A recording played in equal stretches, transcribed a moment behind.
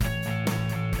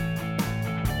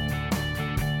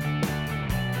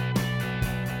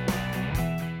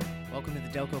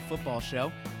Delco Football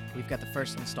Show. We've got the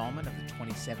first installment of the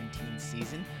 2017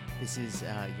 season. This is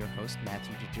your host,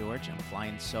 Matthew DeGeorge. I'm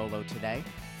flying solo today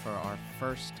for our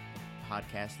first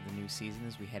podcast of the new season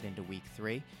as we head into week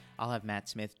 3. I'll have Matt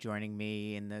Smith joining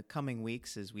me in the coming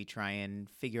weeks as we try and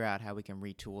figure out how we can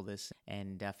retool this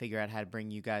and figure out how to bring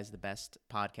you guys the best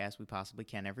podcast we possibly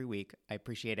can every week. I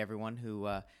appreciate everyone who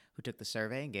took the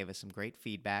survey and gave us some great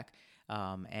feedback.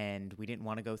 And we didn't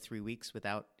want to go 3 weeks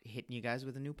without hitting you guys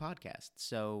with a new podcast.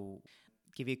 So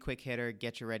give you a quick hitter,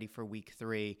 get you ready for week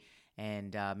 3,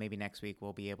 and maybe next week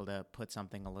we'll be able to put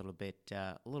something a little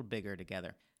bigger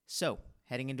together. So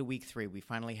heading into week 3, we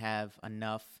finally have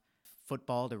enough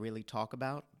football to really talk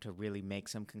about, to really make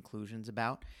some conclusions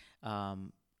about.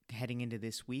 Heading into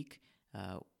this week,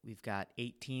 we've got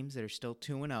 8 teams that are still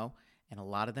 2-0, and a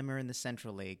lot of them are in the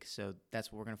Central League. So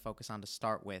that's what we're going to focus on to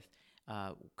start with.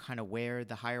 Kind of where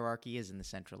the hierarchy is in the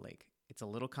Central League. It's a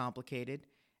little complicated,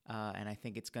 and I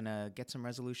think it's going to get some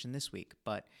resolution this week.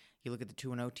 But you look at the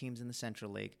 2-0 teams in the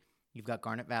Central League, you've got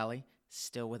Garnet Valley,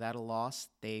 still without a loss.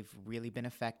 They've really been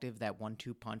effective, that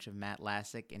 1-2 punch of Matt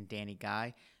Lassick and Danny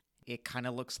Guy. It kind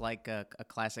of looks like a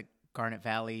classic Garnet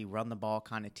Valley run-the-ball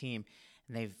kind of team,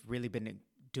 and they've really been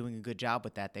doing a good job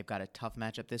with that. They've got a tough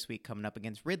matchup this week coming up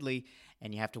against Ridley,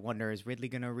 and you have to wonder, is Ridley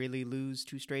going to really lose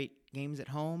 2 straight games at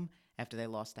home after they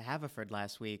lost to Haverford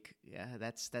last week? Yeah,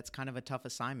 that's kind of a tough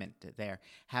assignment there.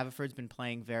 Haverford's been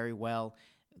playing very well.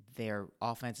 Their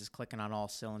offense is clicking on all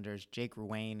cylinders. Jake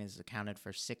Ruane has accounted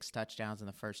for 6 touchdowns in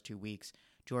the first 2 weeks.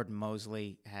 Jordan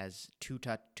Mosley has 2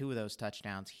 of those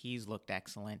touchdowns. He's looked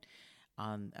excellent.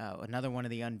 Another one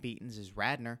of the unbeatens is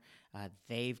Radnor.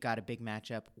 They've got a big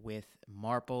matchup with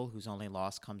Marple, whose only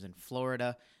loss comes in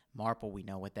Florida. Marple, we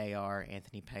know what they are.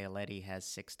 Anthony Paoletti has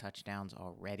 6 touchdowns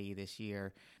already this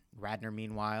year. Radnor,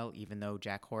 meanwhile, even though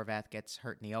Jack Horvath gets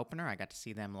hurt in the opener, I got to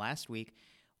see them last week,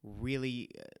 really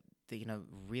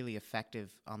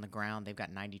effective on the ground. They've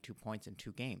got 92 points in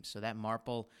 2 games. So that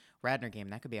Marple-Radnor game,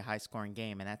 that could be a high-scoring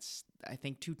game. And that's, I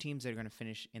think, 2 teams that are going to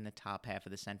finish in the top half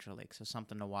of the Central League. So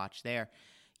something to watch there.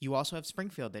 You also have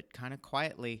Springfield that kind of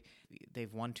quietly,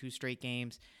 they've won 2 straight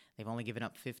games. They've only given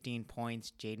up 15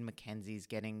 points. Jaden McKenzie's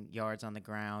getting yards on the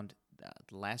ground.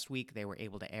 Last week, they were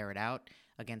able to air it out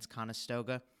against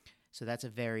Conestoga. So that's a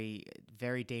very,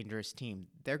 very dangerous team.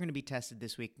 They're going to be tested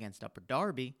this week against Upper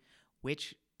Darby,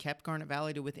 which kept Garnet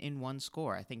Valley to within 1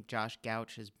 score. I think Josh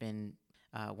Gouch has been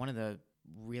one of the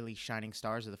really shining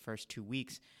stars of the first 2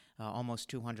 weeks. Almost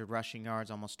 200 rushing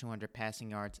yards, almost 200 passing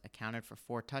yards, accounted for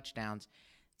 4 touchdowns.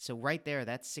 So right there,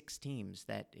 that's 6 teams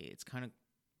that it's going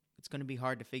to be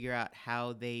hard to figure out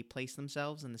how they place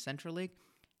themselves in the Central League.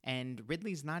 And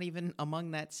Ridley's not even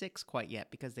among that 6 quite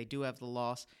yet because they do have the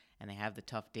loss and they have the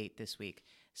tough date this week.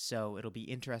 So it'll be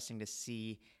interesting to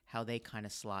see how they kind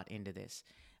of slot into this.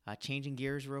 Changing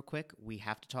gears real quick, we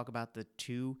have to talk about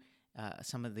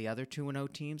some of the other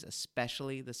 2-0 teams,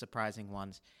 especially the surprising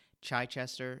ones,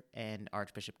 Chichester and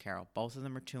Archbishop Carroll. Both of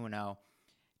them are 2-0.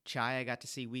 Chi, I got to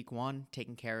see week 1,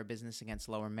 taking care of business against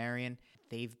Lower Merion.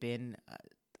 They've been, I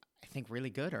think,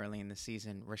 really good early in the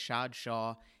season. Rashad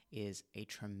Shaw is a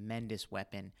tremendous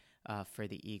weapon for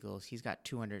the Eagles. He's got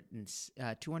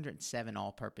 207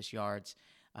 all-purpose yards,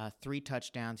 3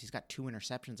 touchdowns. He's got 2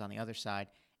 interceptions on the other side.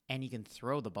 And he can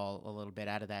throw the ball a little bit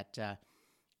out of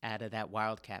that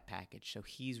Wildcat package. So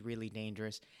he's really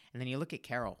dangerous. And then you look at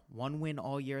Carroll, 1 win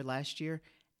all year last year,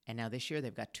 and now this year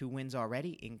they've got 2 wins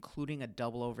already, including a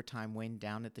double overtime win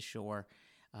down at the Shore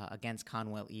against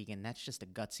Conwell Egan. That's just a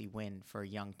gutsy win for a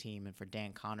young team and for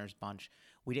Dan Connor's bunch.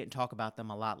 We didn't talk about them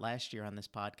a lot last year on this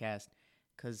podcast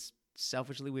because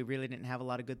selfishly we really didn't have a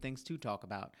lot of good things to talk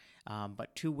about.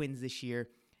 But 2 wins this year.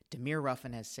 Demir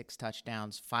Ruffin has 6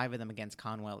 touchdowns, 5 of them against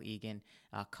Conwell Egan.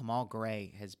 Kamal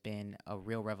Gray has been a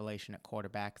real revelation at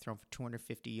quarterback, thrown for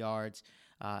 250 yards,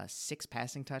 6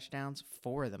 passing touchdowns,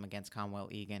 4 of them against Conwell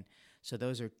Egan. So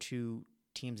those are 2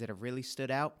 teams that have really stood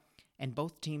out, and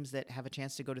both teams that have a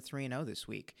chance to go to 3-0 this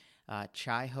week.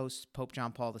 Chi hosts Pope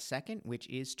John Paul II, which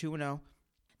is 2-0.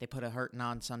 They put a hurting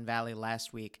on Sun Valley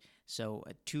last week. So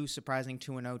 2 surprising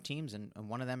 2-0 teams, and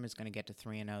one of them is going to get to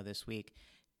 3-0 this week.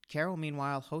 Carroll,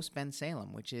 meanwhile, hosts Ben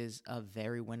Salem, which is a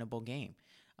very winnable game.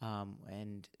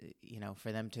 And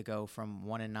for them to go from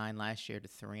 1-9 last year to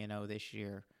 3-0 this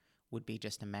year would be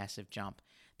just a massive jump.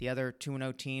 The other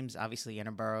 2-0 teams, obviously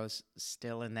Interboro's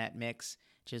still in that mix,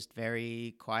 just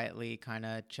very quietly kind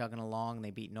of chugging along.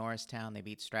 They beat Norristown, they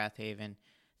beat Strathaven,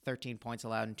 13 points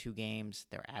allowed in 2 games.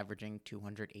 They're averaging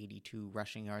 282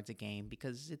 rushing yards a game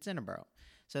because it's Interboro.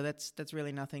 So that's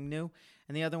really nothing new.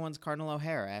 And the other one's Cardinal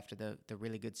O'Hara after the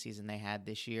really good season they had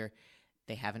this year.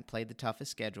 They haven't played the toughest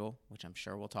schedule, which I'm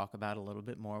sure we'll talk about a little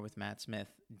bit more with Matt Smith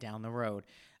down the road.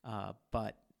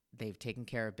 But they've taken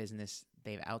care of business.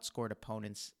 They've outscored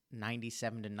opponents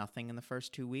 97-0 in the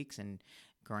first 2 weeks. And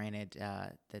granted,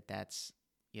 that's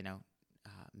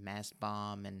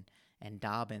Mastbaum and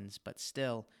Dobbins, but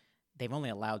still, they've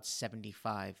only allowed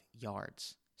 75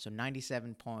 yards. So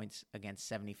 97 points against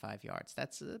 75 yards.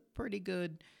 That's a pretty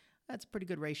good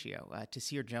ratio.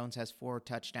 Tasir Jones has 4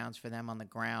 touchdowns for them on the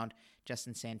ground.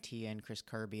 Justin Santia and Chris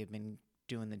Kirby have been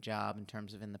doing the job in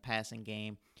terms of in the passing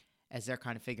game as they're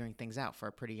kind of figuring things out for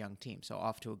a pretty young team. So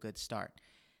off to a good start.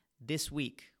 This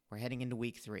week, we're heading into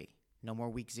week 3. No more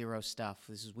week 0 stuff.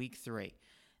 This is week 3.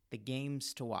 The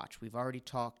games to watch. We've already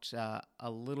talked a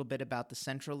little bit about the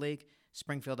Central League.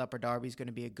 Springfield Upper Darby is going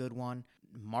to be a good one.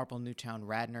 Marple Newtown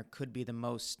Radnor could be the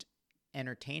most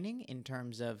entertaining in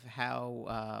terms of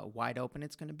how wide open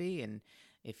it's going to be. And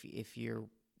if you're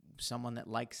someone that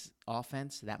likes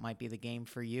offense, that might be the game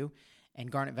for you.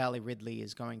 And Garnet Valley Ridley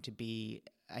is going to be,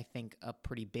 I think, a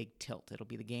pretty big tilt. It'll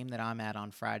be the game that I'm at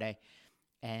on Friday.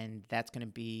 And that's going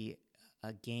to be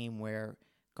a game where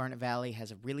Garnet Valley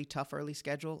has a really tough early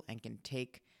schedule and can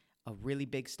take a really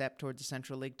big step towards the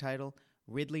Central League title.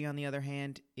 Ridley, on the other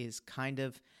hand, is kind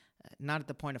of not at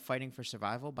the point of fighting for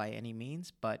survival by any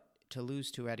means, but to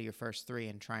lose 2 out of your first 3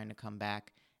 and trying to come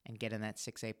back and get in that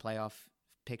 6A playoff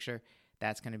picture,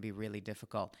 that's going to be really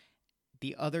difficult.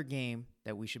 The other game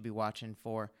that we should be watching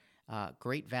for,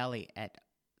 Great Valley at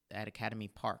Academy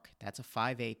Park. That's a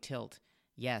 5A tilt,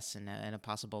 yes, and a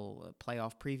possible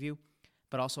playoff preview,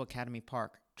 but also Academy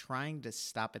Park trying to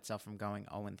stop itself from going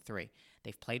 0-3.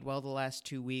 They've played well the last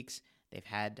 2 weeks. They've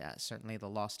had certainly the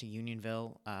loss to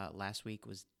Unionville last week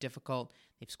was difficult.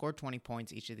 They've scored 20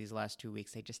 points each of these last 2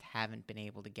 weeks. They just haven't been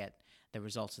able to get the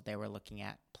results that they were looking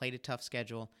at. Played a tough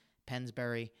schedule,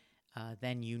 Pennsbury,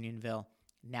 then Unionville,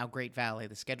 now Great Valley.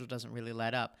 The schedule doesn't really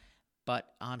let up,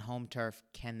 but on home turf,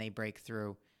 can they break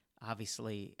through?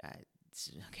 Obviously,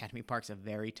 Academy Park's a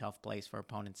very tough place for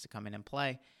opponents to come in and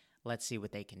play. Let's see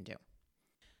what they can do.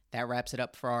 That wraps it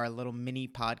up for our little mini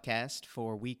podcast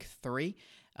for week 3.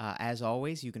 As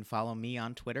always, you can follow me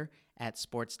on Twitter at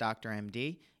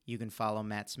SportsDoctorMD. You can follow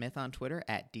Matt Smith on Twitter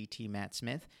at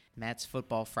DTMattSmith. Matt's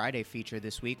Football Friday feature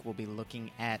this week will be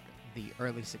looking at the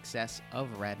early success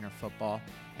of Radnor football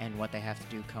and what they have to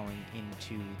do going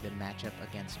into the matchup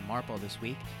against Marple this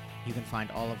week. You can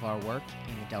find all of our work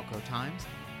in the Delco Times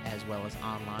as well as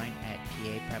online at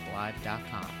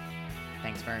papreplive.com.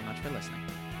 Thanks very much for listening.